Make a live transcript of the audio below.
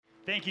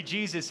Thank you,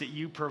 Jesus, that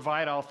you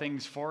provide all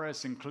things for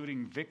us,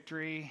 including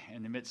victory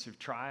in the midst of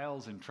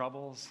trials and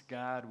troubles.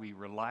 God, we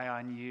rely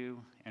on you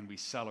and we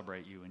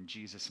celebrate you. In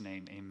Jesus'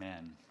 name,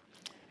 amen.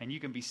 And you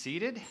can be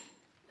seated.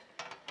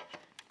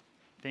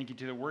 Thank you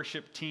to the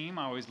worship team,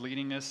 always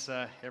leading us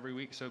every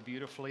week so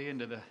beautifully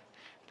into the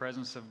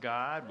presence of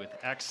God with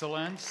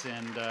excellence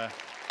and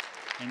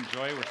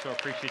joy. We're so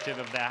appreciative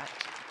of that.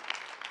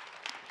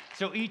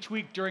 So each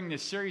week during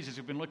this series, as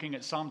we've been looking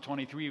at Psalm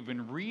 23, we've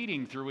been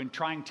reading through and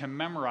trying to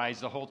memorize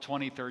the whole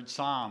 23rd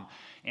Psalm.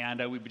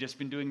 And we've just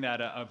been doing that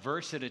a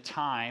verse at a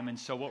time. And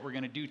so what we're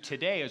going to do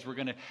today is we're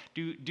going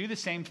to do the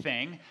same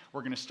thing.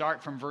 We're going to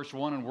start from verse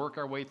 1 and work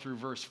our way through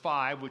verse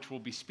 5, which we'll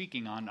be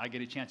speaking on. I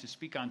get a chance to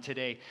speak on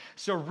today.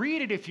 So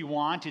read it if you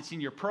want. It's in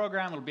your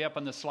program. It'll be up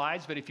on the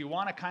slides. But if you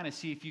want to kind of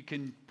see if you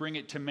can bring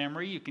it to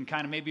memory, you can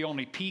kind of maybe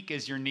only peek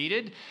as you're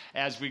needed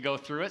as we go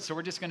through it. So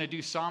we're just going to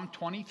do Psalm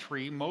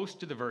 23,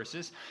 most of the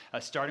verses,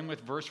 starting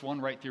with verse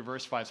 1 right through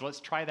verse 5. So let's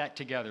try that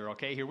together,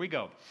 okay? Here we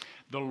go.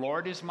 The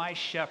Lord is my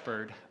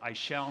shepherd, I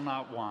shall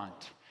not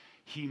want.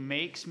 He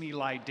makes me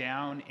lie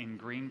down in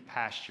green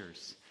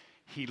pastures.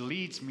 He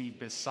leads me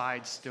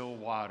beside still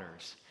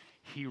waters.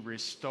 He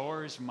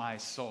restores my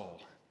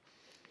soul.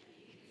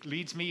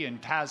 Leads me in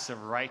paths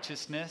of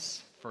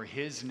righteousness for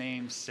his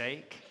name's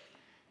sake.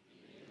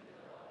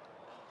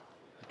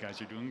 You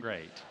guys are doing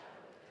great.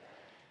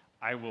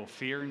 I will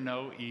fear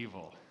no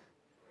evil.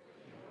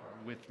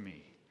 With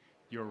me.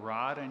 Your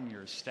rod and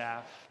your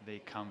staff, they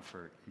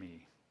comfort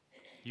me.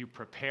 You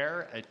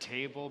prepare a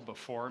table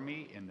before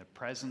me in the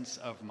presence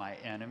of my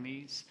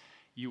enemies.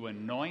 You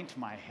anoint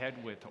my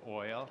head with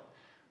oil.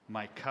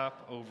 My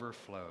cup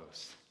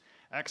overflows.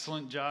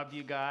 Excellent job,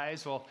 you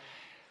guys. Well,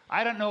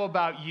 I don't know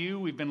about you.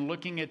 We've been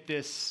looking at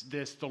this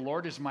the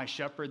Lord is my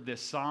shepherd,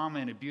 this psalm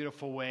in a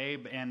beautiful way.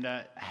 And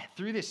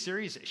through this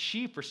series,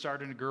 sheep are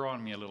starting to grow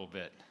on me a little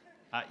bit.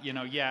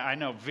 I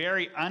know,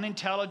 very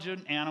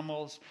unintelligent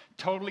animals,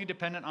 totally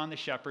dependent on the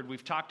shepherd.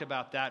 We've talked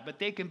about that, but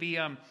they can be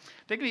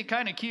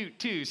kind of cute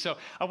too. So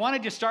I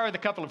wanted to start with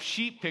a couple of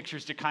sheep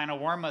pictures to kind of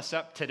warm us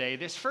up today.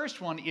 This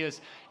first one is,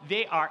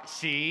 these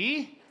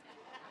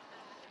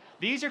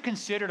are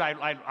considered,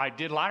 I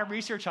did a lot of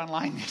research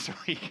online this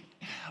week,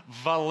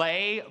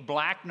 Valais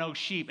black-nosed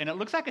sheep. And it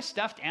looks like a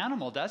stuffed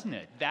animal, doesn't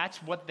it?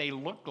 That's what they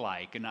look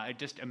like, and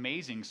just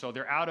amazing. So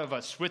they're out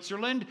of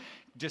Switzerland,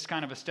 just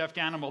kind of a stuffed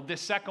animal.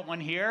 This second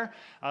one here,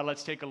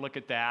 let's take a look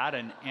at that.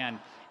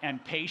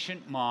 And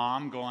patient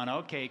mom going,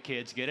 okay,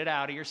 kids, get it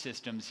out of your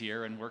systems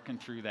here, and working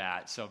through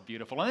that. So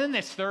beautiful. And then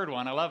this third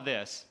one, I love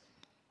this.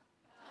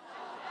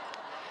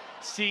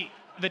 See,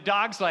 the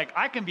dog's like,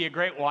 I can be a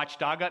great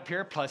watchdog up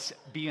here, plus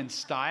be in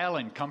style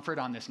and comfort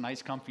on this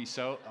nice, comfy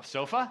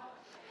sofa.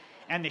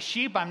 And the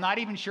sheep, I'm not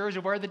even sure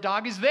where the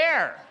dog is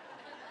there.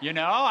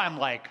 I'm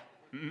like,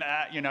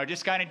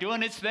 just kind of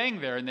doing its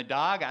thing there. And the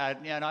dog,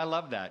 I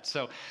love that.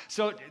 So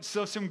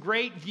some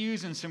great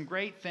views and some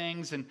great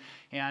things, and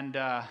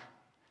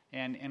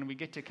we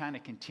get to kind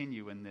of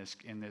continue in this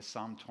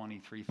Psalm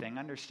 23 thing,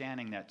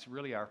 understanding that's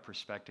really our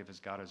perspective as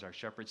God is our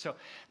shepherd. So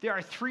there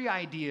are three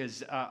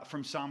ideas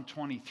from Psalm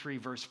 23,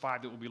 verse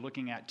 5, that we'll be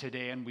looking at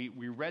today. And we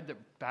read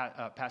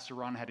that Pastor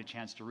Ron had a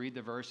chance to read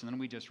the verse, and then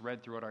we just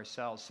read through it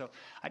ourselves. So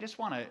I just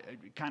want to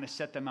kind of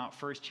set them out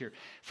first here.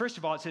 First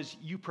of all, it says,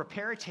 you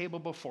prepare a table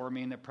before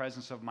me in the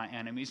presence of my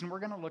enemies. And we're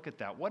going to look at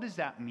that. What does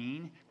that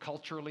mean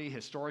culturally,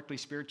 historically,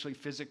 spiritually,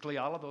 physically,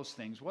 all of those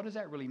things? What does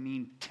that really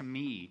mean to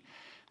me?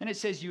 And it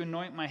says, you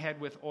anoint my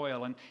head with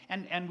oil.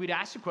 And we'd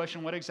ask the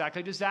question, what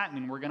exactly does that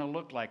mean? We're going to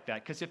look like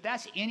that. Because if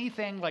that's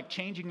anything like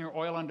changing your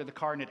oil under the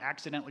car and it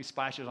accidentally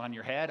splashes on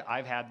your head,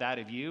 I've had that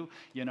of you.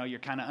 You're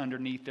kind of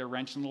underneath there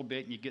wrenching a little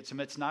bit and you get some,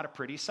 it's not a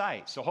pretty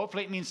sight. So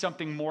hopefully it means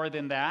something more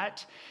than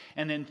that.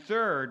 And then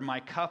third, my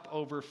cup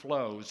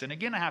overflows. And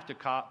again, I have to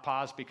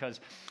pause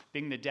because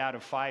being the dad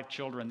of 5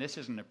 children, this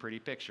isn't a pretty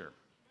picture.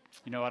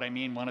 You know what I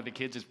mean? One of the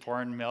kids is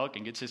pouring milk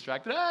and gets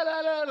distracted,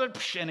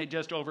 and it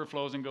just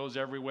overflows and goes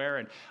everywhere.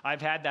 And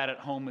I've had that at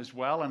home as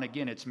well. And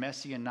again, it's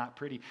messy and not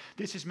pretty.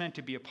 This is meant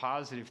to be a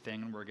positive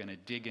thing, and we're going to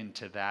dig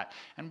into that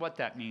and what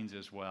that means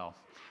as well.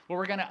 Well,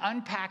 we're going to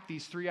unpack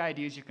these three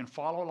ideas. You can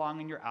follow along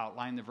in your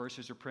outline. The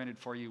verses are printed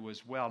for you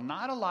as well.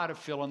 Not a lot of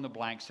fill in the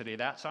blanks today.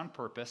 That's on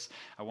purpose.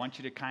 I want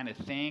you to kind of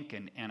think,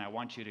 and I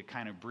want you to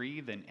kind of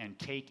breathe and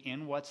take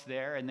in what's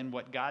there, and then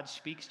what God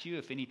speaks to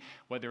you,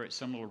 whether it's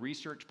some little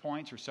research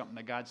points or something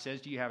that God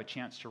says to you, have a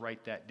chance to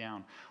write that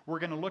down. We're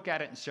going to look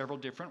at it in several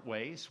different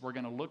ways. We're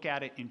going to look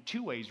at it in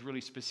 2 ways,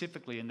 really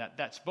specifically, and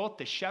that's both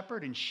the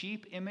shepherd and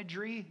sheep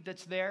imagery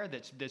that's there,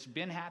 that's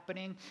been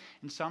happening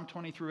in Psalm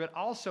 23. But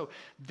also,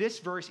 this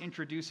verse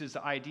introduces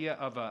the idea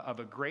of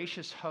a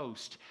gracious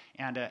host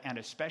and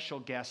a special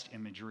guest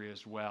imagery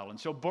as well. And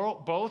so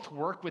both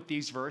work with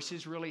these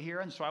verses really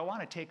here. And so I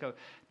want to take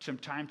some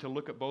time to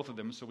look at both of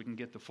them so we can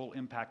get the full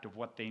impact of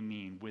what they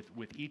mean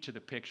with each of the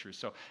pictures.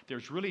 So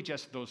there's really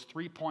just those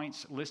 3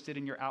 points listed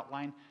in your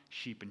outline,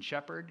 sheep and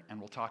shepherd, and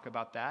we'll talk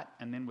about that.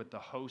 And then with the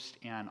host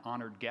and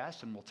honored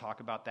guest, and we'll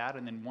talk about that.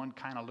 And then one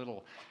kind of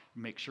little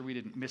make sure we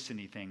didn't miss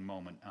anything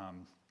moment.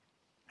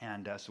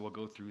 And so we'll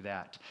go through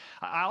that.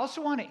 I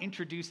also want to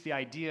introduce the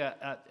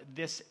idea,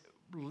 this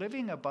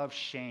living above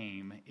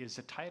shame is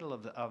the title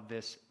of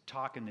this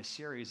talk in this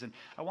series. And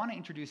I want to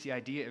introduce the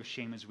idea of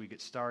shame as we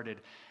get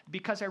started,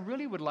 because I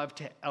really would love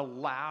to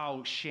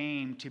allow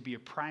shame to be a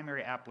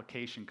primary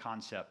application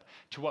concept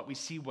to what we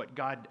see what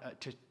God,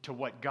 to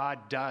what God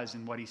does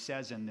and what he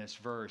says in this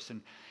verse.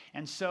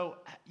 And so,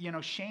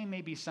 shame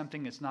may be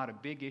something that's not a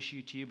big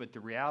issue to you, but the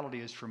reality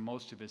is for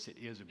most of us, it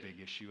is a big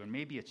issue, and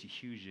maybe it's a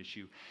huge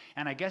issue.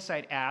 And I guess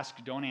I'd ask,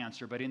 don't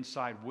answer, but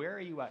inside, where are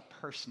you at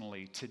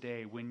personally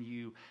today when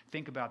you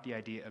think about the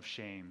idea of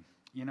shame?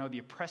 The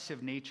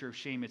oppressive nature of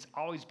shame, it's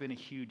always been a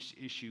huge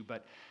issue,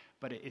 but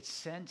it's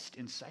sensed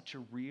in such a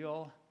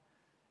real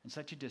and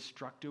such a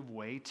destructive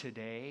way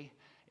today.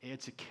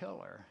 It's a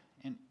killer.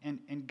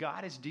 And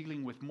God is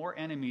dealing with more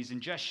enemies than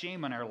just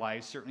shame in our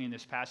lives, certainly in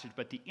this passage,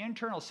 but the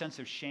internal sense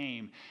of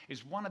shame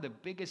is one of the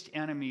biggest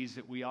enemies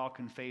that we all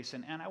can face,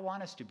 and I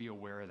want us to be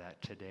aware of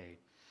that today.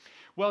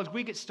 Well, as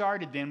we get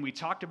started then, we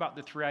talked about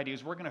the three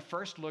ideas. We're going to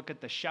first look at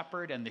the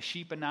shepherd and the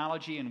sheep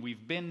analogy, and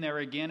we've been there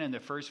again in the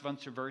first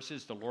bunch of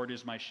verses. The Lord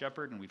is my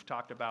shepherd, and we've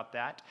talked about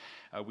that.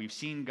 We've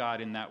seen God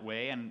in that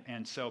way,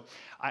 and so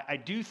I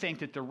do think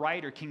that the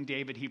writer, King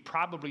David, he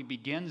probably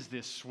begins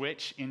this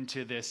switch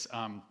into this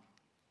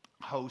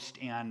host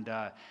and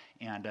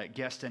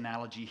guest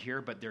analogy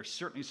here, but there's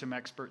certainly some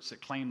experts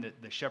that claim that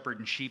the shepherd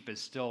and sheep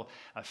is still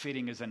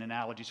fitting as an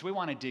analogy. So we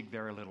want to dig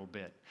there a little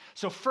bit.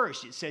 So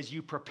first, it says,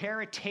 you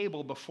prepare a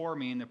table before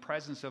me in the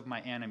presence of my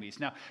enemies.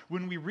 Now,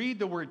 when we read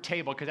the word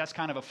table, because that's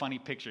kind of a funny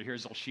picture,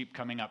 here's little sheep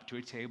coming up to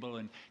a table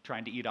and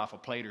trying to eat off a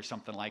plate or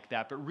something like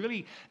that. But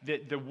really,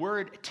 the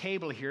word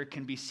table here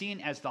can be seen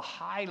as the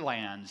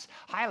highlands.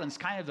 Highlands,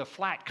 kind of the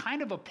flat,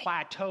 kind of a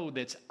plateau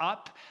that's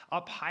up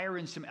higher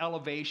in some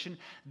elevation.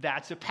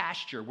 That's a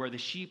pasture where the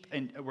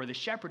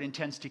shepherd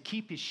intends to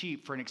keep his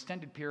sheep for an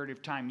extended period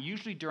of time,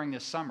 usually during the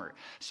summer.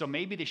 So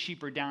maybe the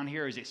sheep are down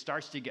here as it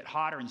starts to get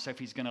hotter and stuff.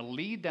 He's going to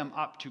lead them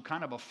up to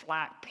kind of a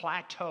flat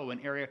plateau, an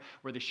area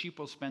where the sheep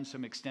will spend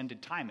some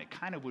extended time. It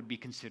kind of would be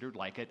considered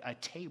like a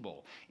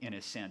table in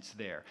a sense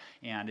there.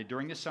 And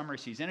during the summer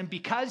season, and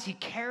because he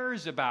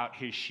cares about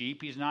his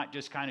sheep, he's not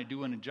just kind of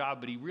doing a job,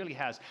 but he really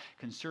has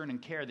concern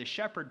and care. The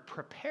shepherd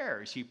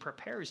prepares. He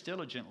prepares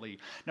diligently.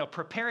 Now,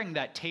 preparing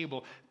that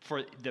table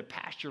for the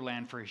pasture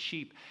land for his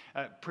sheep,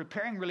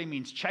 preparing really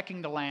means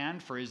checking the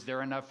land for, is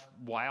there enough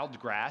wild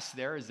grass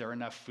there? Is there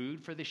enough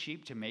food for the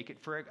sheep to make it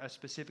for a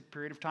specific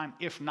period of time?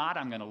 If not,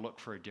 I'm going to look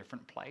for a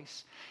different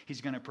place. He's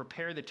going to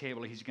prepare the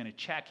table. He's going to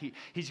check.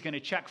 He's going to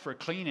check for a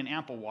clean and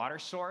ample water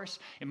source.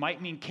 It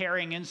might mean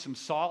carrying in some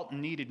salt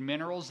and needed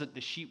minerals that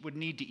the sheep would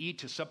need to eat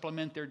to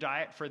supplement their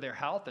diet for their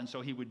health, and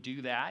so he would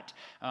do that.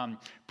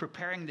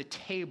 Preparing the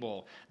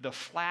table, the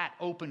flat,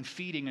 open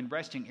feeding and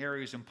resting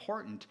area is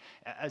important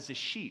as the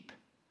sheep.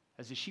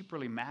 As the sheep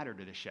really matter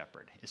to the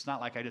shepherd. It's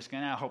not like I just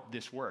hope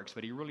this works,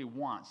 but he really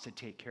wants to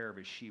take care of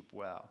his sheep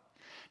well.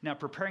 Now,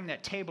 preparing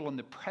that table in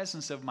the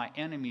presence of my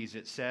enemies,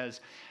 it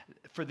says,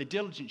 for the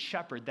diligent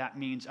shepherd, that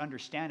means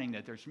understanding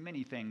that there's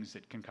many things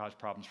that can cause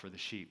problems for the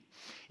sheep.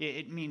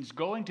 It means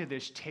going to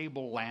this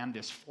table land,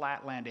 this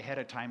flat land ahead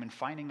of time and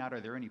finding out,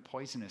 are there any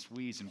poisonous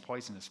weeds and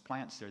poisonous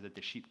plants there that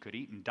the sheep could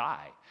eat and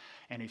die?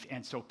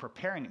 And so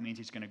preparing, it means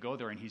he's going to go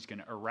there and he's going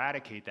to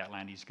eradicate that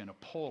land. He's going to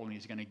pull and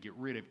he's going to get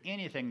rid of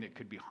anything that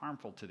could be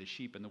harmful to the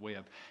sheep in the way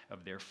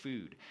of their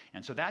food.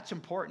 And so that's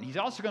important. He's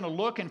also going to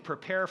look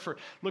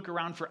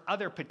around for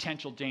other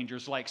potential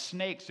dangers like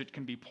snakes that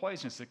can be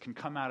poisonous, that can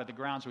come out of the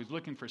ground. So he's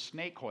looking for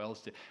snake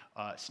holes.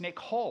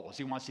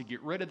 He wants to get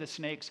rid of the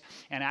snakes.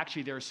 And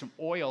actually there's some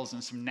oils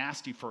and some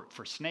nasty,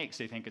 for snakes,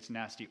 they think it's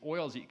nasty,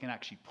 oils that you can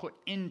actually put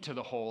into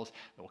the holes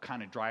that will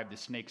kind of drive the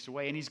snakes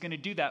away. And he's going to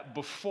do that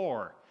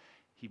before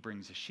he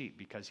brings the sheep,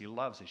 because he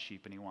loves the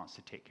sheep and he wants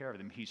to take care of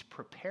them. He's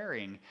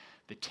preparing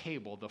the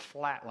table, the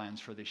flatlands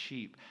for the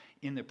sheep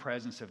in the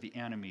presence of the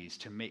enemies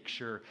to make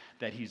sure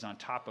that he's on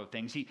top of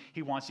things.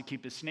 He wants to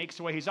keep the snakes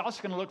away. He's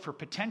also going to look for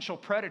potential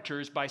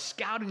predators by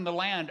scouting the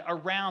land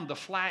around the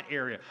flat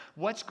area.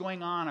 What's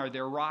going on? Are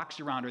there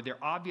rocks around? Are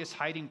there obvious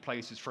hiding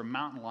places for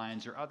mountain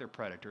lions or other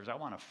predators? I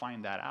want to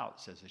find that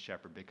out, says the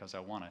shepherd, because I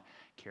want to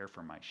care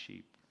for my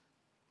sheep.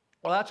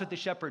 Well, that's what the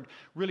shepherd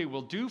really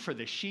will do for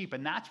the sheep,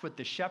 and that's what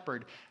the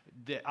shepherd,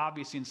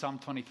 obviously in Psalm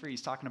 23,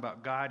 he's talking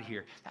about God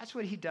here. That's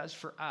what he does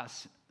for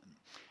us.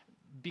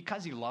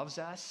 Because he loves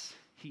us,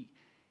 he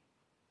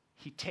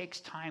takes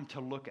time to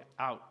look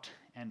out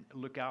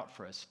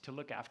for us, to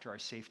look after our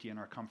safety and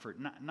our comfort,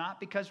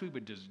 not because we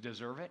would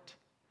deserve it.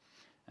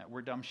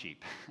 We're dumb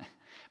sheep,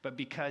 but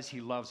because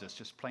he loves us,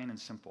 just plain and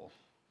simple.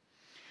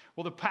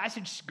 Well, the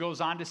passage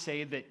goes on to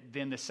say that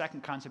then the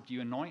second concept,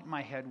 you anoint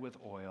my head with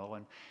oil.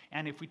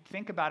 And if we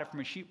think about it from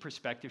a sheep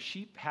perspective,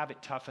 sheep have it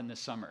tough in the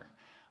summer.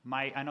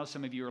 I know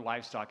some of you are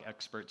livestock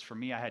experts. For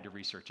me, I had to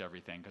research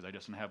everything because I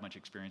just don't have much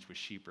experience with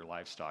sheep or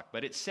livestock.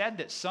 But it's said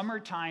that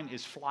summertime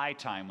is fly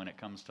time when it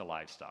comes to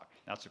livestock.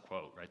 That's a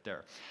quote right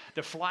there.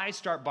 The flies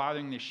start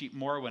bothering the sheep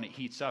more when it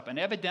heats up. And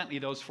evidently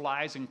those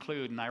flies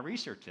include, and I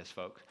researched this,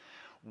 folks,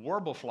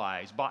 warble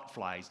flies, bot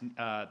flies,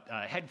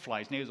 head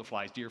flies, nasal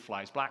flies, deer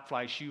flies, black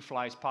flies, shoe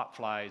flies, pop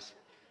flies.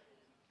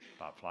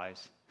 Pop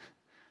flies?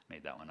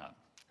 Made that one up.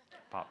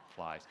 Pop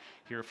flies.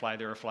 Here a fly,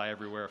 there a fly,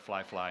 everywhere a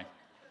fly, fly.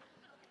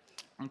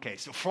 Okay,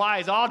 so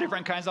flies, all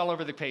different kinds all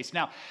over the place.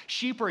 Now,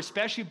 sheep are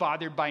especially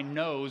bothered by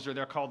nose, or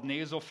they're called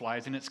nasal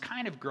flies, and it's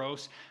kind of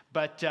gross,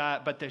 but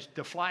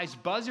the flies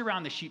buzz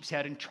around the sheep's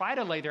head and try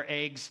to lay their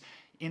eggs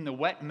in the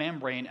wet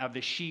membrane of the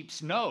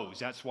sheep's nose.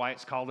 That's why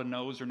it's called a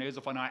nose or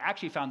nasal fly. Now, I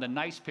actually found a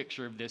nice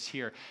picture of this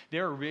here.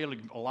 There are really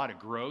a lot of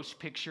gross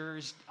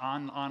pictures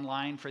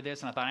online for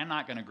this, and I thought, I'm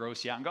not going to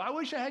gross you out and go, I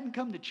wish I hadn't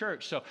come to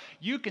church. So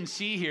you can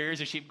see here's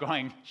a sheep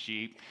going,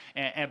 sheep,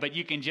 but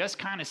you can just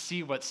kind of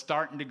see what's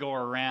starting to go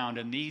around,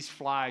 and these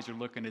flies are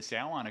looking to say,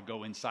 I want to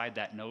go inside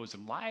that nose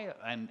and lie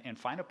and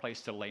find a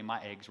place to lay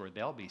my eggs where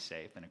they'll be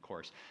safe. And of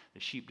course, the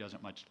sheep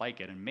doesn't much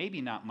like it, and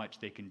maybe not much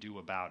they can do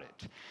about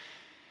it.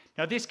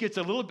 Now, this gets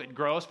a little bit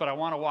gross, but I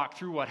want to walk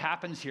through what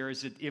happens here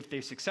is that if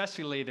they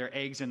successfully lay their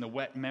eggs in the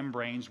wet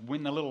membranes,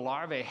 when the little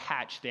larvae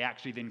hatch, they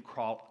actually then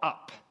crawl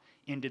up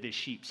into the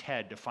sheep's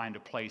head to find a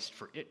place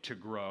for it to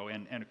grow.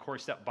 And of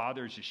course, that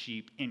bothers the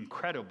sheep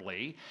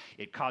incredibly.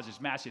 It causes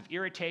massive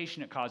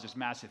irritation. It causes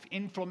massive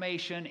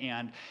inflammation.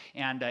 And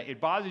it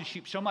bothers the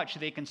sheep so much that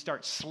they can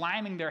start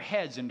slamming their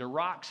heads into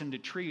rocks, into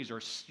trees, or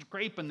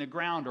scraping the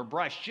ground or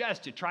brush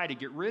just to try to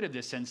get rid of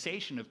this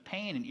sensation of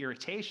pain and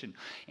irritation.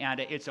 And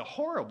it's a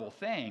horrible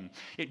thing.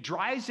 It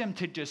drives them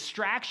to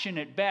distraction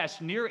at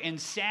best, near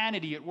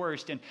insanity at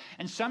worst.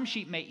 And some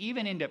sheep may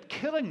even end up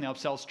killing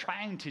themselves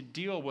trying to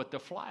deal with the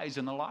flies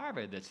and the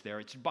larvae that's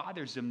there. It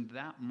bothers them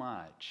that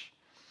much.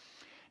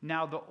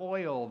 Now, the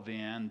oil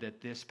then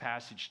that this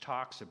passage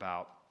talks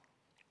about,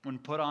 when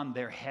put on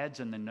their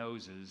heads and the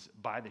noses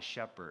by the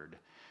shepherd,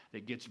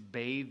 that gets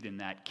bathed in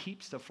that,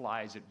 keeps the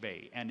flies at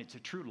bay. And it's a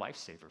true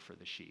lifesaver for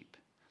the sheep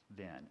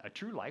then, a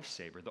true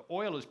lifesaver. The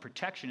oil is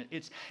protection.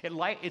 It's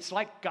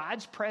like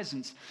God's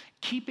presence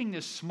keeping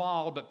the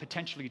small but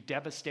potentially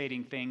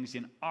devastating things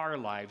in our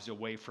lives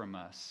away from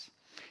us.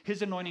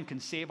 His anointing can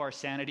save our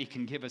sanity,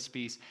 can give us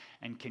peace,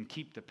 and can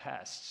keep the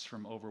pests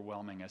from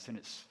overwhelming us. And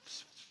it's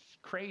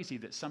crazy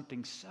that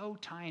something so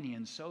tiny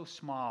and so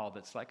small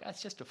that's like,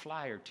 that's just a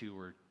fly or 2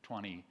 or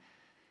 20,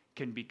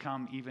 can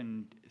become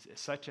even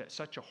such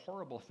a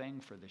horrible thing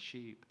for the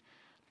sheep.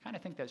 I kind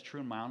of think that's true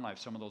in my own life.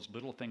 Some of those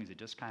little things that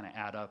just kind of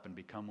add up and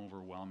become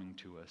overwhelming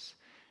to us.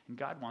 And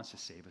God wants to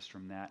save us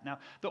from that. Now,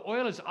 the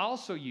oil is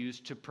also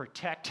used to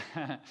protect,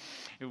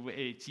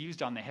 it's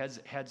used on the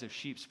heads of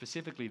sheep,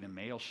 specifically the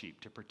male sheep,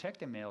 to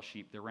protect the male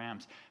sheep, the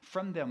rams,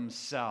 from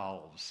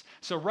themselves.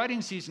 So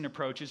rutting season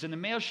approaches, and the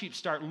male sheep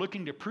start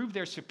looking to prove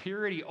their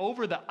superiority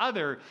over the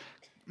other,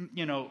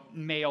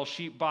 male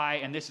sheep by,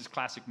 and this is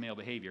classic male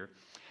behavior,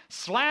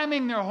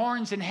 slamming their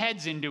horns and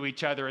heads into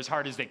each other as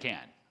hard as they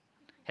can,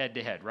 head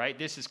to head, right?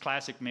 This is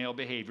classic male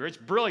behavior. It's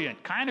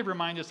brilliant. Kind of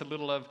reminds us a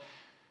little of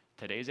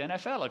today's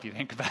NFL, if you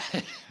think about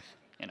it.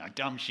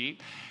 Dumb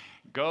sheep.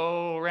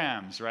 Go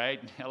Rams, right?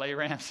 LA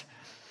Rams.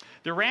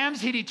 The Rams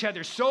hit each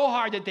other so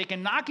hard that they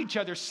can knock each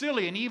other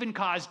silly and even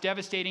cause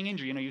devastating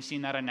injury. You've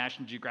seen that on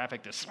National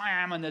Geographic, the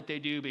slamming that they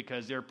do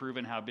because they're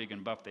proving how big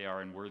and buff they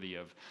are and worthy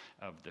of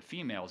the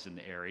females in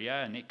the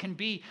area. And it can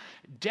be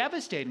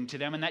devastating to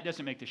them, and that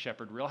doesn't make the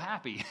shepherd real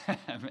happy,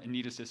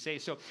 needless to say.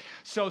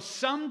 So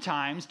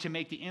sometimes, to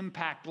make the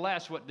impact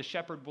less, what the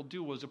shepherd will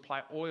do is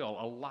apply oil,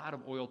 a lot of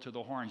oil to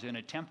the horns, in an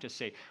attempt to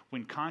say,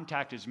 when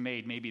contact is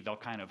made, maybe they'll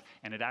kind of,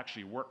 and it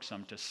actually works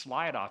some, to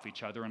slide off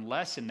each other and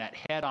lessen that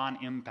head-on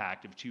impact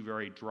of 2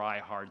 very dry,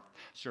 hard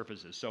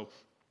surfaces. So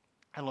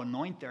I'll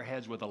anoint their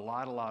heads with a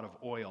lot of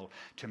oil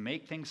to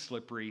make things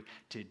slippery,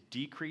 to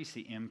decrease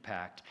the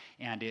impact,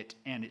 and it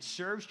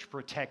serves to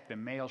protect the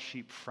male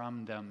sheep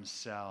from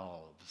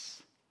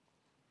themselves.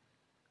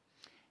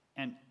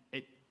 And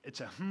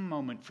it's a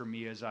moment for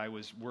me as I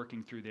was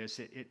working through this.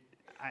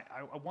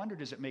 I wonder,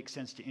 does it make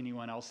sense to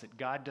anyone else that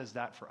God does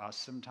that for us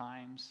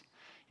sometimes?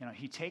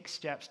 He takes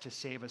steps to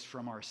save us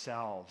from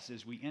ourselves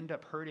as we end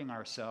up hurting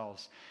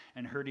ourselves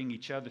and hurting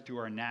each other through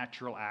our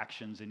natural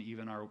actions and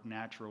even our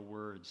natural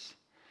words.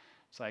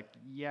 It's like,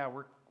 yeah,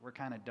 we're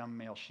kind of dumb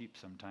male sheep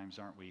sometimes,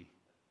 aren't we?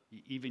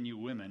 Even you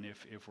women,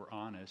 if we're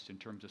honest, in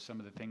terms of some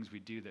of the things we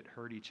do that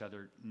hurt each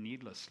other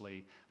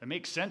needlessly, that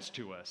make sense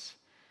to us,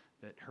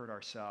 that hurt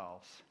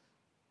ourselves.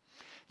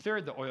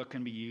 Third, the oil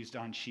can be used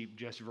on sheep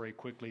just very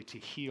quickly to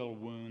heal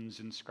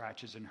wounds and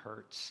scratches and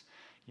hurts.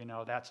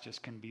 That's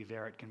just can be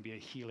there. It can be a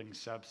healing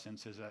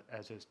substance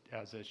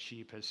as a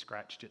sheep has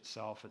scratched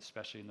itself,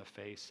 especially in the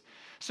face.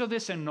 So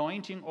this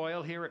anointing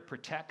oil here, it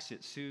protects,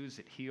 it soothes,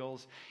 it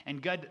heals.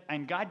 And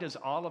God does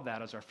all of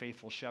that as our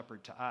faithful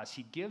shepherd to us.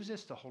 He gives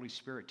us the Holy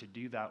Spirit to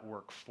do that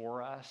work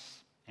for us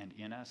and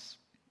in us.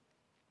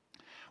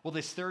 Well,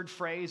 this third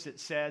phrase that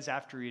says,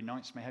 after he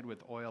anoints my head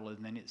with oil,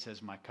 and then it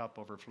says, my cup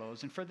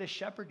overflows. And for this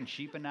shepherd and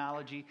sheep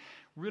analogy,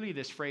 really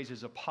this phrase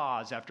is a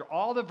pause. After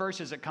all the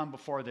verses that come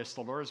before this,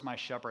 the Lord is my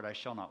shepherd, I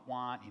shall not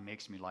want. He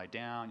makes me lie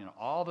down,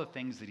 all the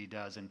things that he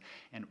does. And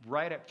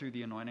right up through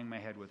the anointing my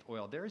head with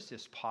oil, there's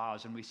this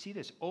pause. And we see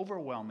this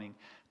overwhelming,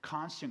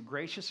 constant,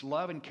 gracious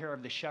love and care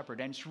of the shepherd.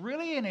 And it's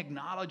really an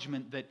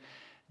acknowledgement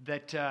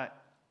that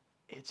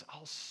it's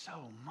all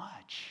so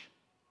much.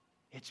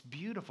 It's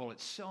beautiful.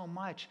 It's so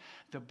much.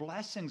 The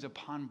blessings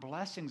upon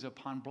blessings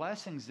upon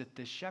blessings that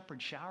the shepherd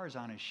showers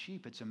on his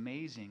sheep. It's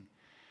amazing.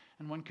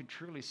 And one could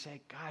truly say,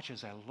 gosh,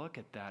 as I look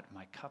at that,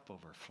 my cup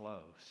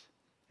overflows.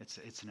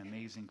 It's an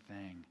amazing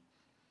thing.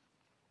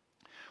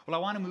 Well, I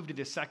want to move to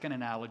the second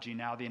analogy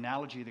now, the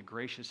analogy of the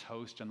gracious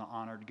host and the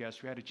honored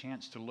guest. We had a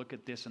chance to look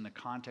at this in the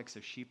context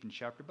of sheep and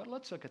shepherd, but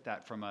let's look at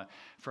that from a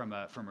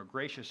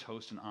gracious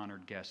host and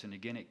honored guest. And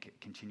again,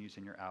 it continues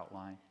in your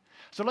outline.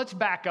 So let's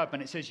back up,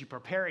 and it says, you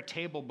prepare a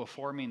table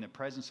before me in the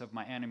presence of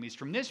my enemies.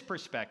 From this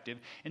perspective,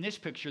 in this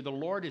picture, the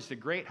Lord is the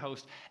great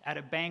host at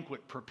a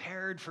banquet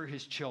prepared for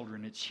his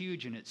children. It's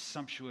huge, and it's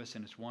sumptuous,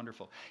 and it's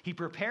wonderful. He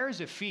prepares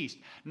a feast,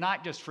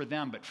 not just for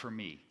them, but for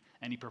me.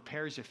 And he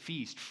prepares a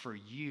feast for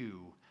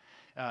you.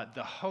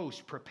 The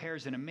host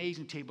prepares an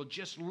amazing table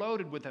just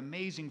loaded with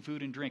amazing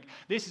food and drink.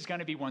 This is going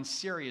to be one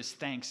serious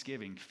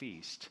Thanksgiving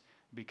feast,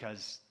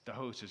 because the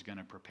host is going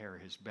to prepare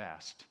his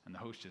best, and the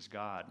host is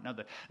God. Now,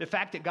 the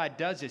fact that God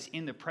does this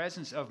in the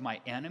presence of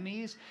my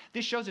enemies,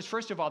 this shows us,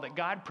 first of all, that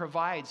God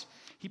provides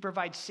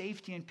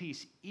safety and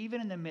peace, even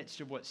in the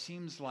midst of what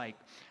seems like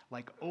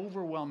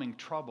overwhelming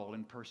trouble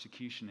and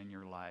persecution in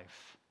your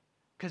life.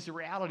 Because the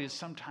reality is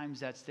sometimes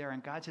that's there,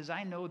 and God says,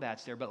 I know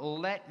that's there, but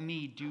let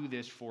me do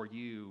this for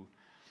you.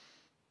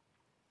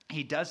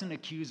 He doesn't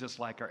accuse us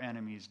like our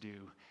enemies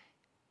do.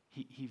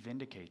 He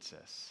vindicates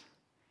us.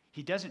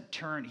 He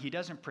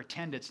doesn't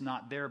pretend it's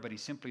not there, but he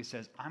simply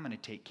says, I'm going to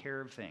take care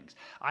of things.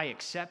 I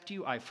accept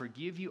you, I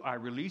forgive you, I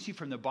release you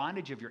from the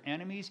bondage of your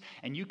enemies,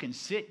 and you can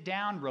sit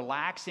down,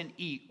 relax, and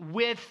eat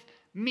with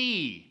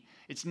me.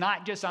 It's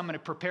not just, I'm going to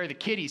prepare the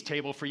kiddies'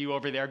 table for you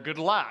over there, good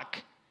luck.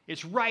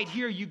 It's right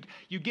here,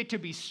 you get to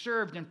be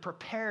served and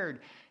prepared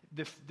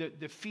the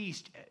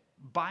feast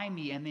by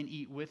me and then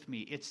eat with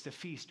me. It's the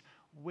feast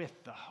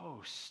with the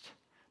host,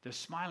 the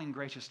smiling,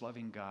 gracious,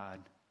 loving God.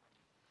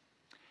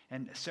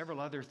 And several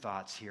other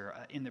thoughts here.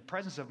 In the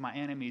presence of my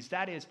enemies,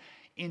 that is,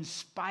 in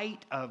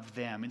spite of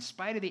them, in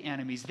spite of the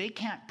enemies, they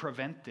can't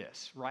prevent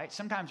this, right?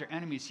 Sometimes our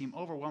enemies seem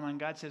overwhelming.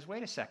 God says,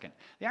 wait a second.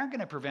 They aren't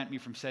going to prevent me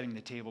from setting the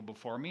table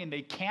before me, and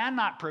they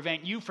cannot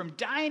prevent you from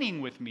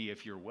dining with me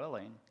if you're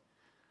willing.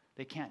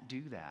 They can't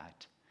do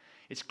that.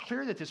 It's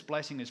clear that this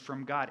blessing is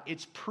from God.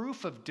 It's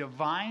proof of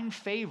divine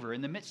favor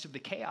in the midst of the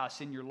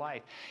chaos in your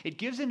life. It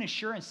gives an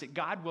assurance that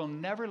God will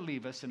never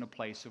leave us in a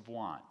place of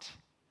want.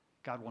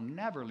 God will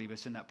never leave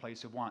us in that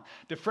place of want.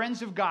 The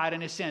friends of God,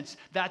 in a sense,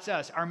 that's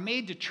us, are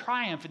made to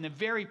triumph in the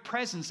very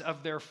presence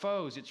of their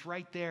foes. It's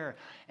right there.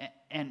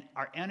 And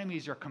our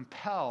enemies are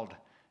compelled,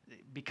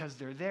 because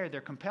they're there,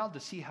 they're compelled to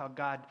see how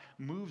God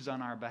moves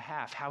on our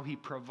behalf, how he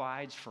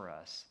provides for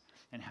us,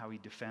 and how he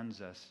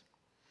defends us.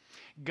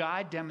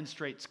 God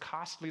demonstrates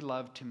costly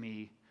love to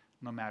me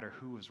no matter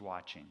who is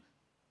watching.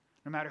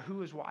 No matter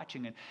who is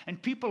watching it.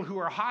 And people who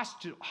are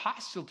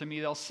hostile to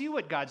me, they'll see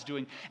what God's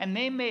doing, and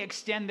they may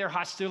extend their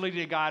hostility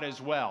to God as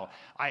well.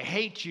 I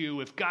hate you.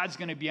 If God's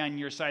going to be on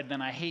your side,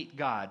 then I hate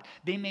God.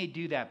 They may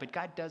do that, but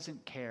God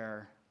doesn't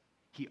care.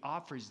 He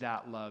offers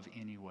that love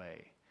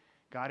anyway.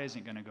 God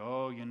isn't going to go,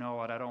 oh, you know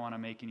what, I don't want to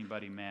make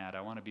anybody mad.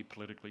 I want to be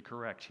politically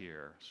correct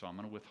here, so I'm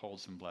going to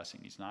withhold some blessing.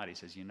 He's not. He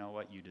says, you know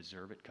what, you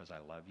deserve it because I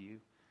love you.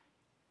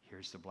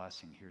 Here's the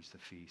blessing. Here's the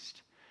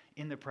feast.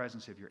 In the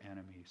presence of your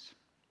enemies.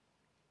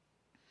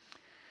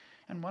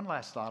 And one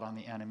last thought on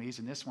the enemies,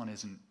 and this one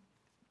isn't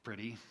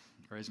pretty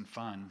or isn't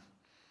fun.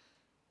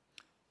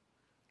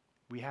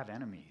 We have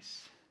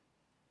enemies.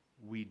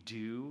 We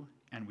do,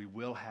 and we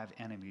will have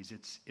enemies.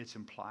 It's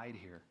implied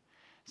here.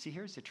 See,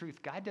 here's the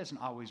truth. God doesn't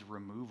always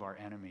remove our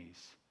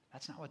enemies.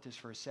 That's not what this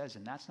verse says,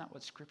 and that's not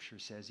what Scripture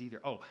says either.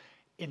 Oh,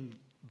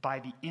 by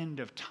the end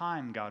of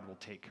time, God will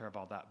take care of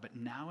all that. But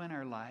now in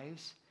our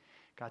lives,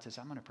 God says,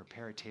 I'm going to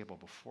prepare a table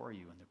before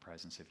you in the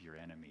presence of your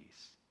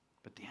enemies.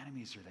 But the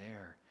enemies are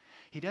there.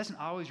 He doesn't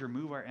always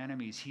remove our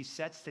enemies. He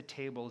sets the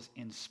table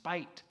in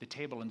spite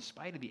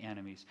of the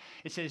enemies.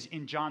 It says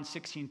in John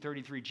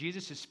 16:33,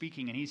 Jesus is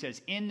speaking, and he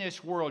says, in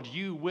this world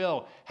you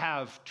will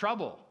have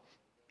trouble.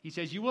 He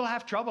says, you will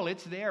have trouble.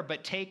 It's there,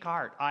 but take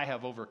heart. I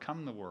have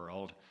overcome the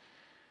world.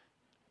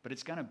 But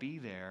it's going to be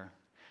there.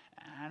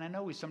 And I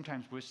know we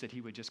sometimes wish that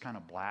he would just kind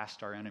of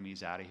blast our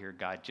enemies out of here.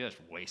 God, just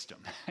waste them.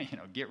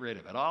 Get rid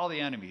of it. All the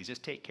enemies,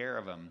 just take care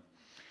of them.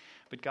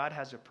 But God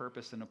has a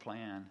purpose and a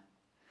plan.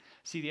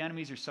 See, the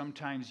enemies are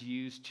sometimes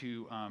used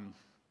to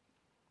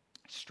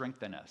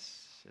strengthen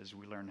us as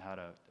we learn how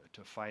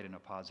to fight in a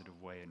positive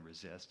way and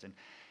resist.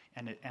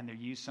 And they're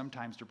used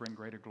sometimes to bring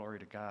greater glory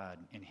to God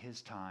in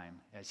his time,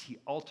 as he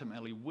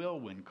ultimately will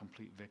win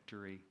complete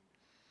victory.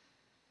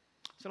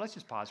 So let's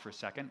just pause for a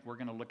second. We're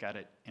going to look at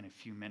it in a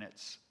few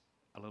minutes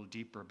little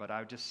deeper, but I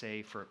would just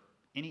say for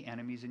any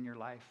enemies in your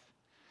life,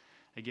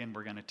 again,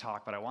 we're going to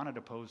talk, but I wanted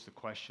to pose the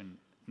question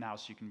now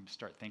so you can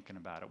start thinking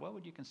about it. What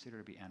would you consider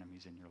to be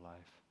enemies in your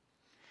life?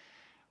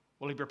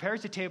 Well, he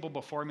prepares the table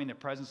before me in the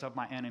presence of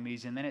my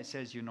enemies, and then it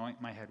says, you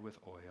anoint my head with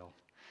oil.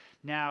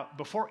 Now,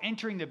 before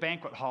entering the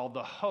banquet hall,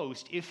 the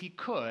host, if he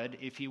could,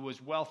 if he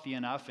was wealthy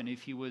enough, and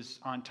if he was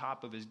on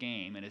top of his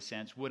game, in a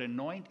sense, would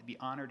anoint the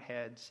honored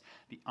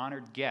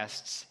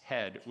guest's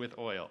head with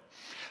oil.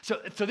 So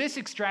this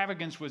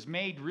extravagance was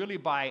made really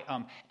by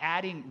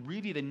adding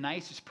really the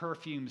nicest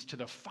perfumes to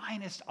the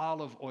finest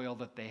olive oil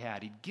that they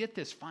had. He'd get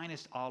this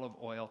finest olive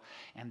oil,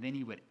 and then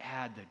he would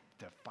add the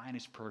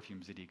finest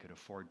perfumes that he could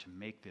afford to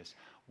make this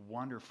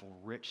wonderful,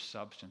 rich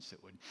substance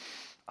that would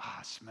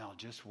smell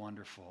just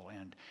wonderful.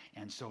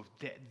 And so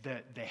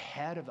the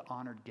head of the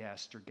honored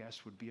guest or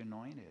guest would be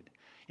anointed.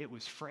 It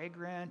was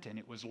fragrant and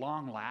it was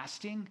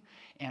long-lasting.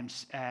 And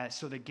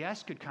so the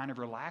guest could kind of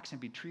relax and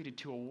be treated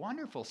to a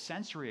wonderful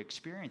sensory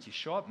experience. You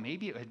show up,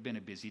 maybe it had been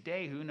a busy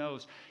day. Who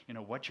knows,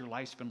 what your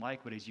life's been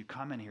like. But as you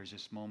come in, here's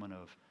this moment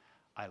of,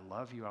 I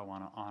love you, I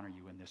want to honor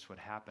you, and this would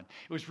happen.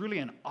 It was really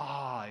an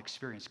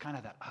experience, kind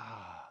of that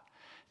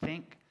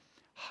Think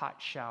hot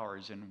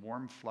showers and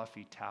warm,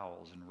 fluffy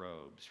towels and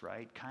robes,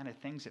 right? Kind of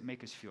things that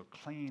make us feel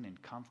clean and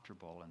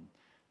comfortable and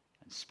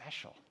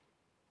special.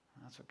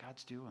 That's what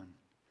God's doing.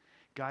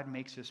 God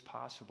makes this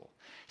possible.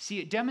 See,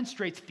 it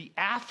demonstrates the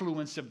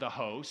affluence of the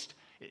host,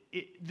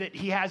 that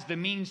he has the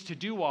means to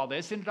do all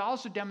this, and it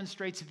also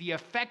demonstrates the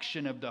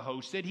affection of the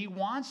host, that he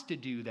wants to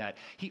do that.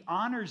 He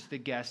honors the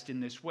guest in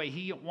this way.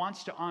 He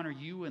wants to honor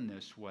you in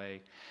this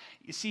way.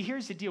 You see,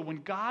 here's the deal.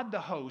 When God, the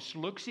host,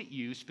 looks at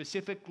you,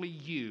 specifically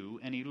you,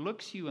 and he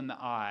looks you in the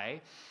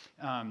eye,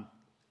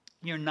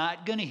 you're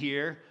not going to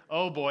hear,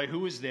 oh boy,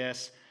 who is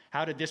this?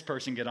 How did this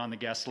person get on the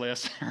guest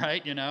list,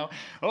 right?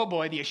 Oh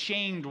boy, the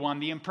ashamed one,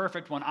 the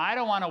imperfect one. I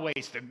don't want to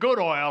waste the good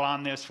oil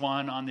on this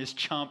one, on this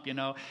chump,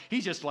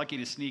 He's just lucky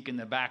to sneak in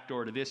the back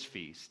door to this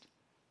feast.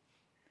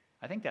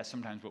 I think that's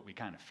sometimes what we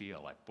kind of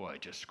feel like, boy, I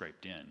just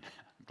scraped in.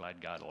 I'm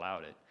glad God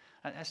allowed it.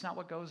 That's not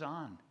what goes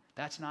on.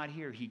 That's not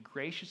here. He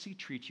graciously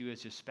treats you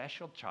as his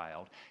special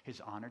child,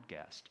 his honored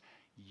guest.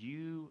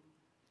 You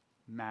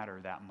matter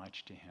that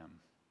much to him.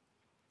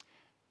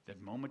 That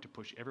moment to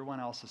push everyone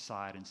else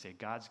aside and say,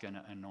 God's going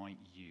to anoint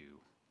you.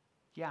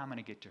 Yeah, I'm going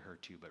to get to her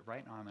too, but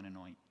right now I'm going to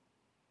anoint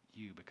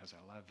you because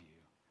I love you.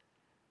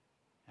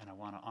 And I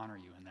want to honor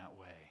you in that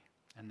way.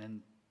 And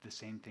then the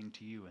same thing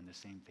to you and the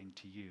same thing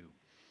to you.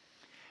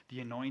 The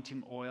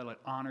anointing oil, it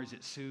honors,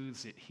 it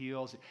soothes, it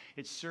heals.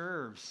 It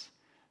serves,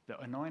 the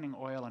anointing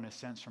oil in a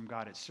sense from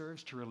God, it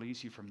serves to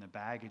release you from the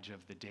baggage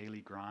of the daily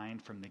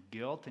grind, from the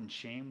guilt and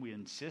shame we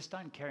insist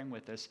on carrying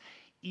with us,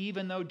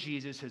 even though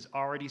Jesus has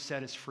already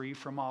set us free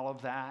from all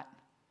of that.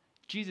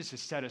 Jesus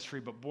has set us free,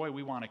 but boy,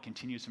 we want to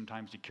continue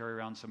sometimes to carry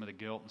around some of the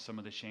guilt and some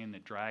of the shame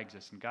that drags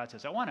us. And God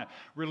says, I want to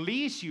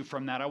release you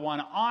from that. I want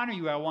to honor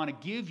you. I want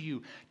to give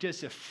you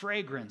just a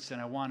fragrance,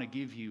 and I want to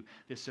give you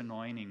this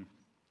anointing.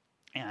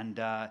 And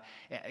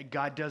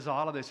God does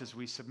all of this as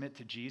we submit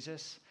to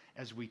Jesus,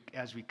 as we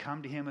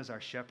come to him as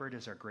our shepherd,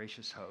 as our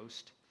gracious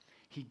host.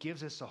 He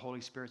gives us the Holy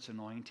Spirit's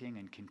anointing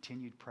and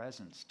continued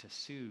presence to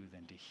soothe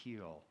and to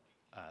heal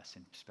us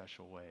in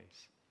special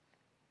ways.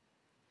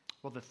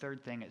 Well, the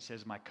third thing, it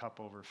says, my cup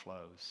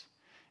overflows.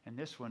 And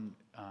this one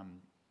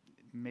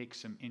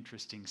makes some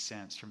interesting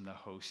sense from the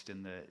host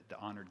and the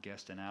honored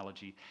guest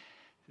analogy.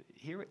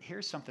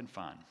 Here's something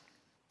fun.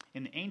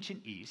 In the ancient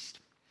East,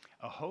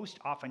 a host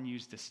often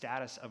used the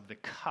status of the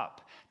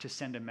cup to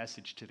send a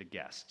message to the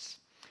guests.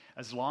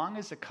 As long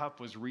as the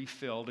cup was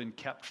refilled and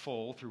kept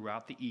full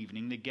throughout the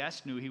evening, the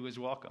guest knew he was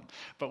welcome.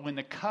 But when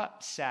the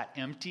cup sat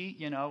empty,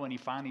 when he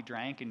finally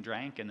drank, and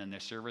then the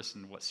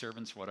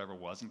servants, whatever,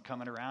 wasn't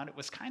coming around, it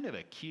was kind of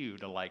a cue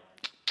to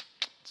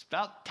it's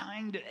about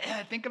time to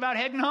think about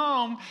heading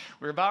home.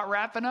 We're about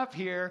wrapping up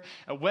here.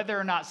 Whether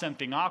or not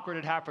something awkward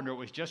had happened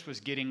or it was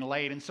getting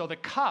late. And so the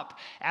cup,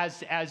 as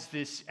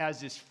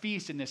this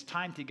feast and this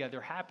time together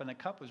happened, the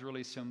cup was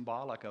really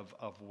symbolic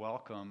of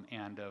welcome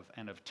and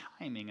of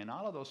timing and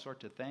all of those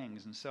sorts of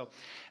things. And so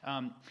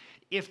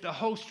if the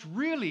host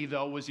really,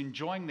 though, was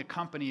enjoying the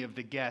company of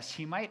the guests,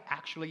 he might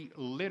actually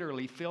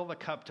literally fill the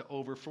cup to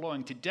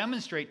overflowing to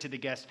demonstrate to the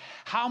guest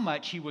how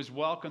much he was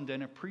welcomed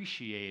and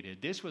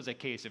appreciated. This was a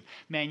case of,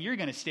 man, you're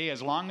going to stay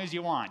as long as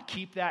you want.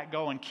 Keep that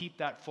going. Keep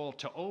that full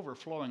to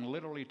overflowing,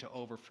 literally to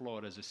overflow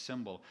it as a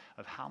symbol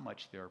of how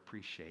much they're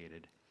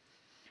appreciated.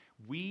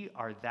 We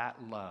are that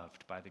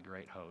loved by the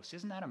great host.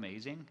 Isn't that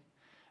amazing?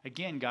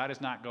 Again, God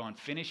is not going,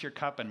 finish your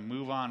cup and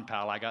move on,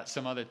 pal. I got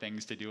some other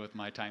things to do with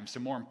my time,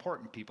 some more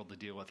important people to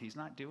deal with. He's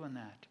not doing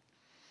that.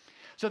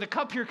 So the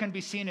cup here can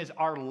be seen as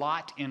our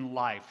lot in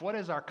life. What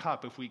is our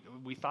cup? If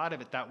we thought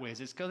of it that way,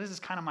 this is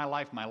kind of my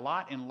life, my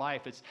lot in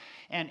life.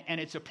 And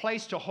it's a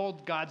place to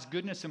hold God's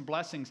goodness and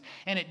blessings.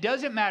 And it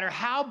doesn't matter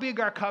how big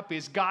our cup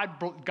is,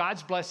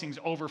 God's blessings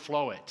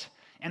overflow it.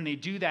 And they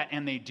do that,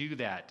 and they do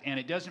that. And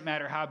it doesn't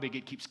matter how big,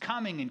 it keeps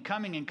coming and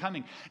coming and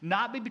coming.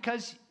 Not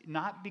because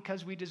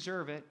we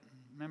deserve it.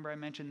 Remember I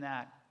mentioned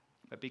that.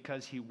 but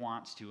because he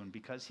wants to and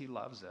because he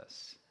loves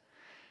us.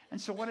 And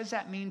so what does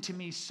that mean to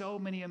me? So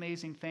many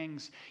amazing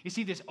things. You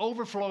see, this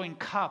overflowing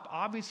cup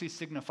obviously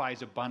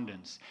signifies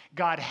abundance.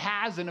 God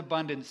has an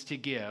abundance to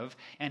give,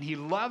 and he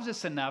loves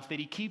us enough that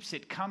he keeps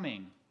it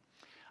coming.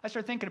 I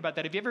started thinking about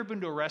that. Have you ever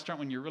been to a restaurant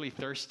when you're really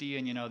thirsty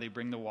and, they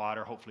bring the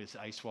water, hopefully it's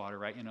ice water,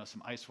 right?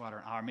 Some ice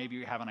water, or maybe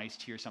you have an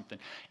iced tea or something,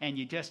 and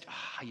you just,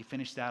 you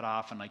finish that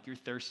off, and like you're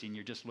thirsty, and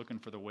you're just looking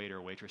for the waiter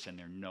or waitress, and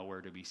they're nowhere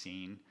to be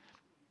seen.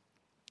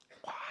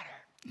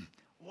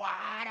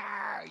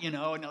 Water, and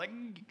you're like,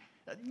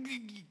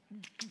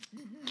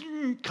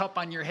 cup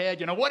on your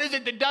head, what is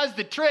it that does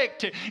the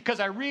trick? Because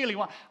I really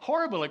want,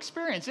 horrible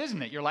experience,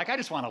 isn't it? You're like, I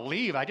just want to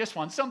leave. I just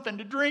want something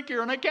to drink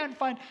here, and I can't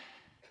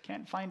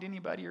find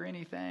anybody or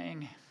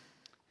anything.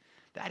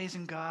 That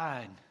isn't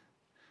God.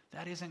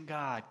 That isn't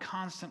God.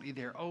 Constantly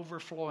they're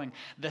overflowing.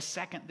 The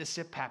second the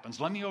sip happens,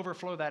 let me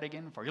overflow that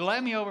again for you.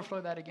 Let me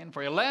overflow that again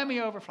for you. Let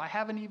me overflow. I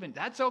haven't even,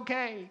 that's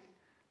okay.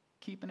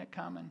 Keeping it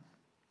coming.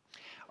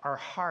 Our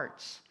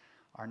hearts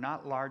are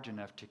not large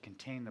enough to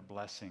contain the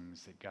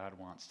blessings that God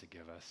wants to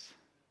give us.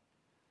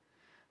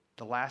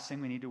 The last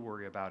thing we need to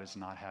worry about is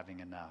not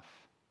having enough.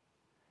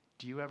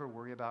 Do you ever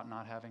worry about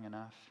not having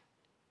enough?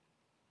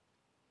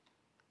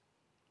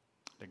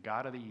 The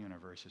God of the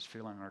universe is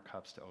filling our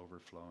cups to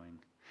overflowing.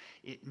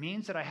 It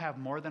means that I have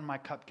more than my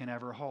cup can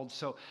ever hold.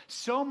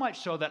 So much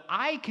so that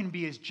I can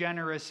be as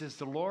generous as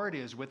the Lord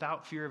is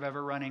without fear of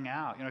ever running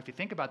out. If you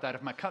think about that,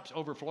 if my cup's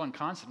overflowing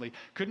constantly,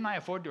 couldn't I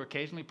afford to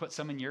occasionally put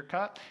some in your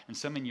cup and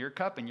some in your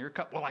cup and your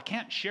cup? Well, I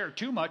can't share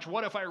too much.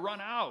 What if I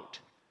run out?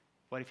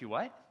 What if you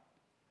what?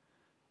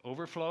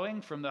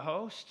 Overflowing from the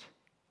host?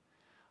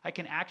 I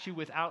can actually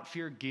without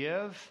fear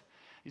give.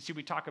 You see,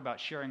 we talk about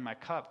sharing my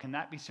cup. Can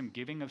that be some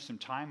giving of some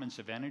time and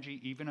some energy,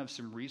 even of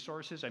some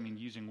resources?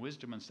 Using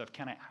wisdom and stuff.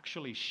 Can I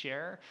actually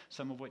share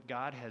some of what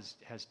God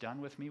has done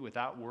with me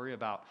without worrying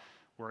about,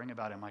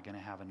 am I going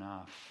to have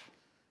enough?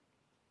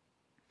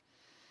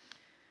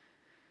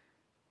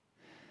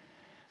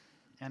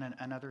 And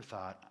another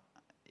thought,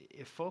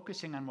 if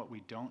focusing on what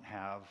we don't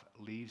have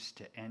leads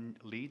to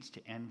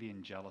envy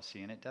and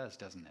jealousy, and it does,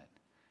 doesn't it?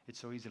 It's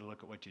so easy to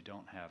look at what you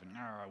don't have and,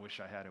 I wish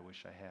I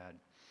had.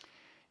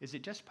 Is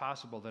it just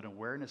possible that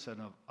awareness of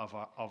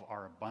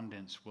our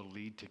abundance will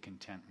lead to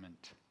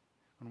contentment?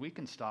 When we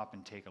can stop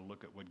and take a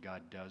look at what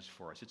God does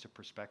for us, it's a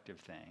perspective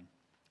thing.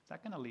 Is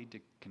that going to lead to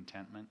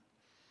contentment?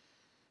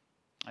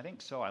 I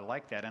think so. I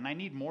like that. And I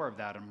need more of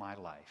that in my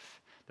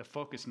life. The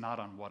focus not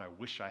on what I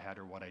wish I had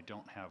or what I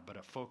don't have, but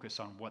a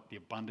focus on what the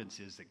abundance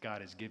is that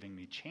God is giving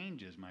me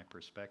changes my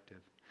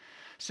perspective.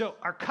 So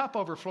our cup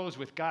overflows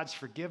with God's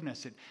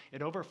forgiveness.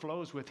 It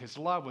overflows with his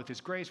love, with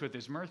his grace, with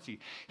his mercy,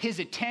 his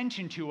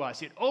attention to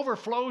us. It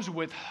overflows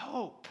with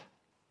hope.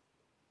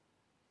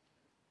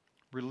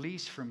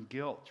 Release from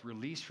guilt,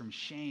 release from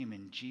shame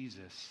in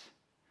Jesus.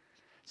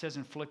 It says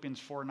in Philippians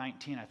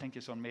 4:19, I think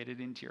this one made it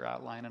into your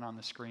outline and on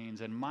the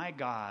screens, and my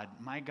God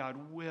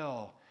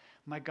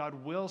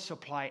will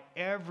supply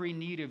every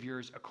need of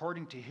yours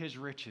according to his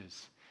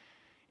riches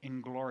in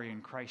glory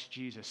in Christ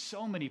Jesus.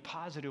 So many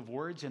positive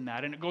words in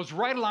that. And it goes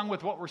right along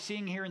with what we're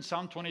seeing here in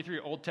Psalm 23,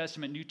 Old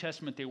Testament, New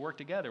Testament, they work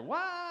together.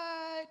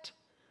 What?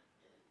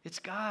 It's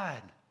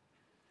God.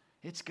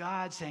 It's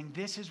God saying,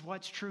 this is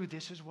what's true.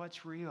 This is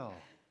what's real.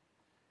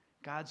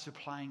 God's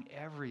supplying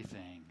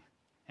everything.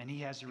 And he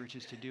has the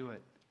riches to do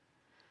it.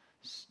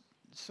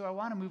 So I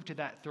want to move to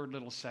that third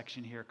little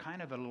section here,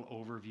 kind of a little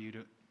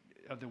overview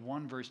of the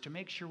one verse to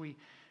make sure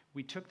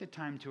we took the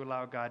time to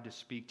allow God to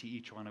speak to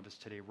each one of us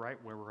today,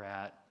 right where we're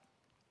at.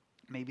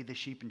 Maybe the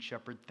sheep and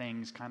shepherd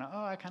things,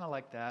 I kind of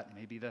like that.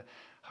 Maybe the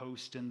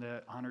host and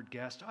the honored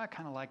guest, I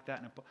kind of like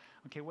that.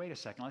 Okay, wait a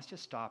second. Let's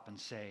just stop and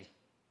say,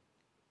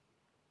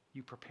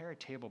 you prepare a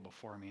table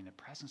before me in the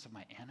presence of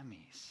my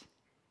enemies.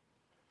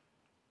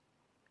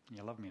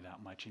 You love me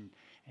that much,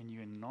 and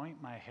you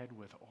anoint my head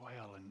with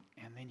oil,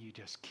 and then you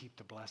just keep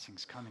the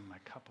blessings coming. My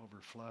cup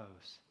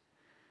overflows.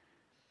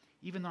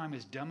 Even though I'm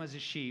as dumb as a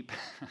sheep,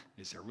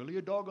 is there really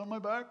a dog on my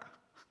back?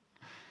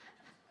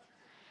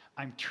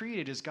 I'm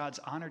treated as God's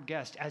honored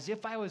guest, as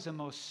if I was the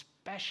most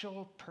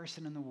special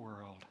person in the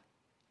world.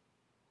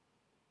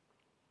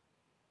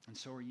 And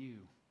so are you.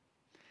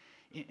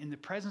 In the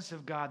presence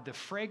of God, the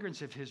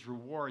fragrance of his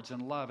rewards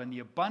and love and the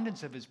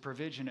abundance of his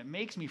provision, it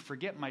makes me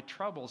forget my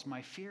troubles,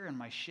 my fear, and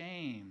my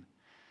shame.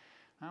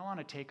 I want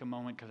to take a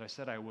moment, because I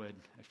said I would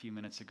a few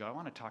minutes ago. I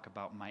want to talk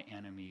about my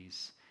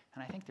enemies.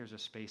 And I think there's a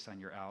space on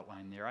your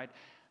outline there. I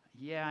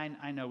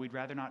know we'd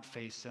rather not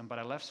face them, but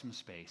I left some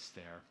space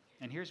there.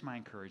 And here's my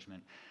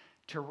encouragement.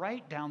 To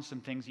write down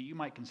some things that you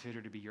might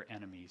consider to be your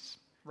enemies.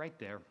 Right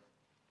there.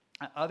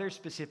 Other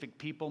specific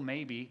people,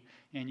 maybe,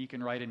 and you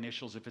can write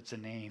initials if it's a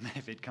name,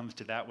 if it comes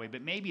to that way.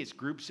 But maybe it's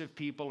groups of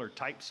people or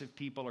types of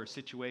people or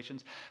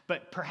situations.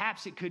 But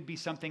perhaps it could be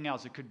something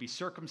else. It could be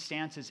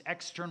circumstances,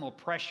 external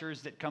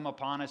pressures that come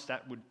upon us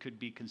that could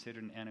be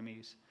considered an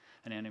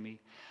enemy.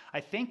 I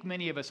think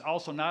many of us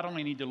also not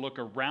only need to look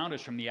around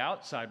us from the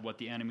outside what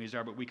the enemies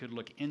are, but we could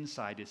look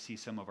inside to see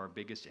some of our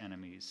biggest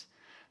enemies.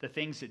 The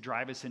things that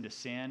drive us into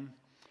sin,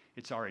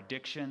 It's our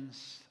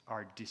addictions,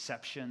 our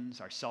deceptions,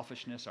 our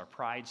selfishness, our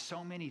pride,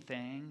 so many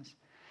things.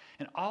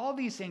 And all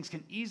these things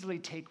can easily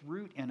take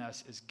root in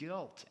us as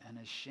guilt and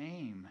as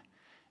shame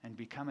and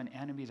become an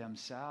enemy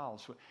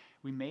themselves.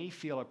 We may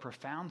feel a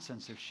profound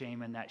sense of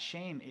shame, and that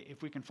shame,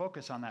 if we can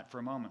focus on that for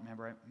a moment,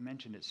 remember I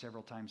mentioned it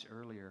several times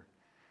earlier,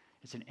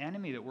 it's an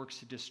enemy that works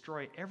to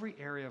destroy every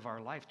area of our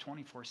life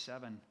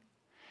 24/7.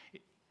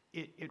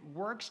 It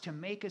works to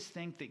make us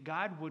think that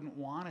God wouldn't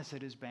want us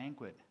at his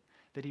banquet,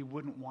 that he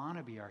wouldn't want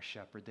to be our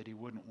shepherd, that he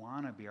wouldn't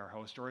want to be our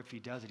host, or if he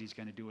does it, he's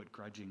going to do it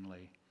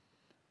grudgingly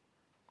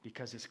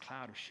because this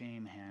cloud of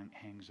shame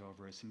hangs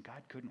over us, and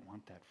God couldn't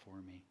want that for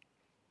me.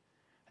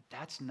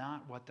 That's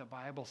not what the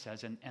Bible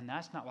says, and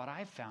that's not what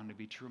I've found to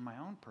be true in my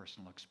own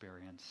personal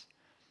experience.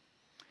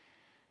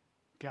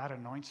 God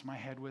anoints my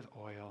head with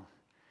oil.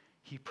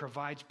 He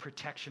provides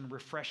protection,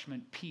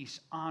 refreshment, peace,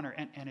 honor,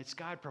 and it's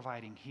God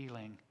providing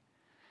healing.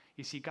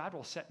 You see, God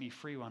will set me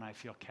free when I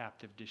feel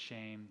captive to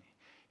shame.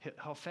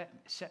 He'll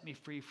set me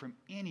free from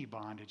any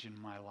bondage in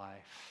my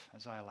life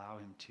as I allow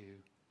him to.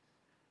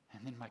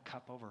 And then my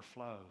cup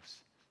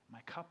overflows. My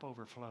cup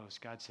overflows.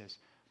 God says,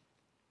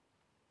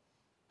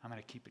 I'm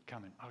going to keep it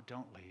coming. Oh,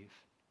 don't leave.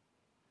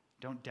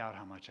 Don't doubt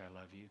how much I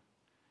love you.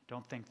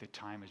 Don't think the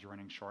time is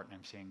running short and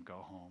I'm saying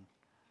go home.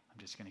 I'm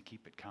just going to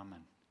keep it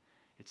coming.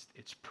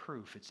 It's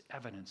proof, it's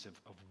evidence of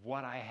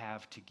what I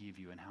have to give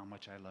you and how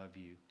much I love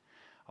you.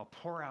 I'll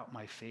pour out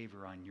my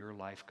favor on your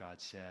life, God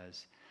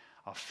says.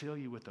 I'll fill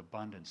you with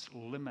abundance,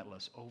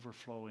 limitless,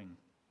 overflowing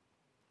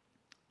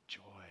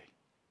joy.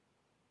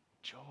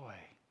 Joy.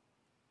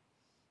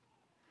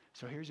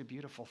 So here's a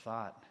beautiful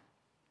thought.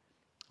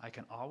 I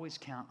can always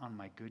count on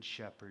my good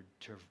shepherd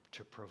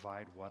to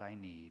provide what I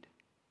need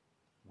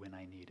when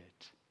I need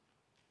it.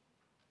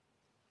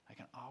 I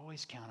can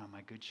always count on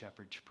my good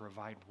shepherd to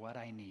provide what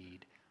I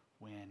need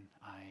when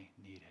I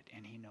need it.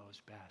 And he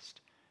knows best.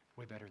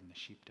 Way better than the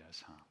sheep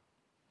does, huh?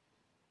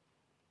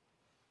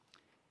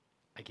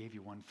 I gave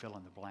you one fill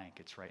in the blank.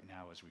 It's right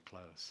now as we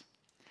close.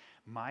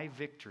 My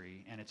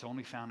victory, and it's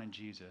only found in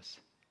Jesus,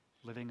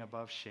 living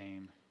above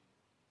shame,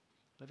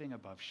 living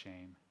above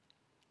shame,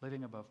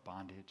 living above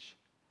bondage,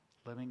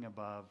 living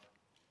above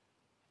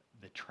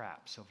the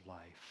traps of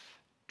life,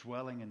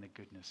 dwelling in the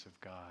goodness of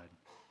God.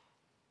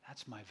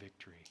 That's my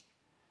victory.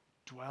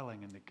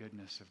 Dwelling in the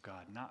goodness of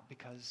God. Not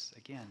because,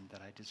 again,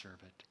 that I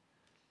deserve it.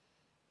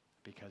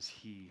 Because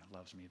he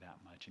loves me that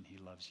much and he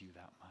loves you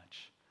that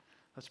much.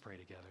 Let's pray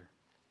together.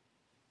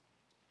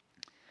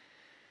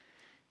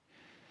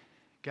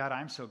 God,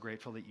 I'm so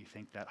grateful that you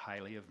think that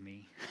highly of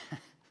me.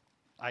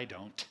 I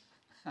don't.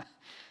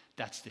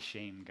 That's the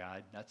shame,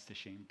 God. That's the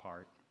shame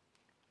part.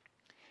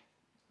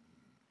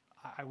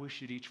 I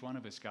wish that each one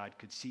of us, God,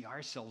 could see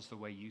ourselves the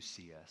way you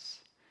see us.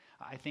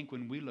 I think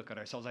when we look at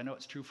ourselves, I know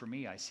it's true for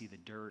me, I see the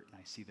dirt, and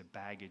I see the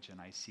baggage,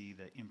 and I see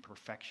the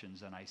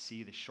imperfections, and I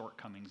see the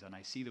shortcomings, and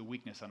I see the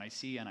weakness, and I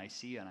see, and I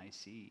see, and I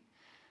see.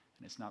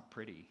 And it's not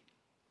pretty.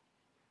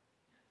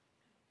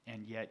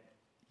 And yet,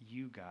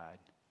 you, God,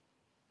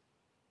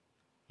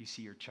 you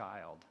see your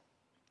child,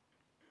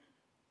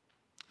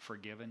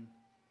 forgiven,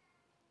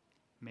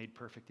 made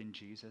perfect in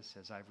Jesus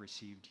as I've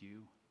received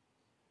you.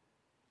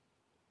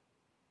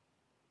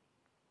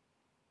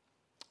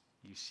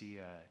 You see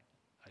a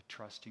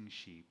trusting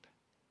sheep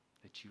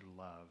that you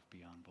love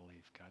beyond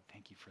belief. God,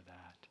 thank you for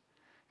that.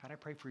 God, I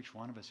pray for each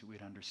one of us that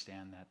we'd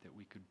understand that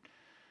we could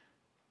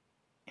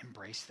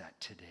embrace that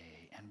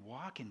today and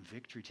walk in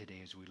victory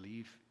today as we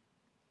leave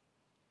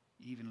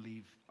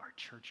our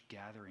church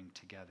gathering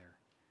together,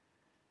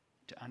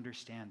 to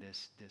understand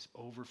this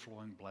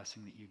overflowing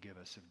blessing that you give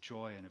us of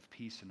joy and of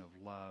peace and of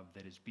love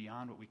that is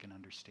beyond what we can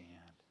understand,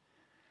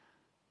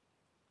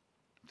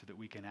 so that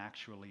we can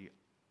actually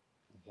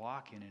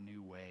walk in a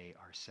new way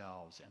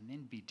ourselves and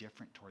then be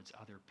different towards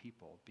other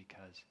people,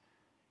 because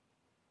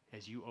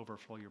as you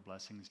overflow your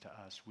blessings to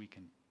us, we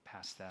can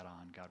pass that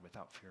on, God,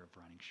 without fear of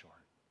running short.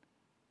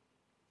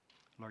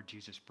 Lord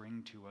Jesus,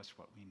 bring to us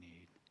what we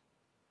need.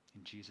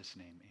 In Jesus'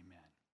 name, amen.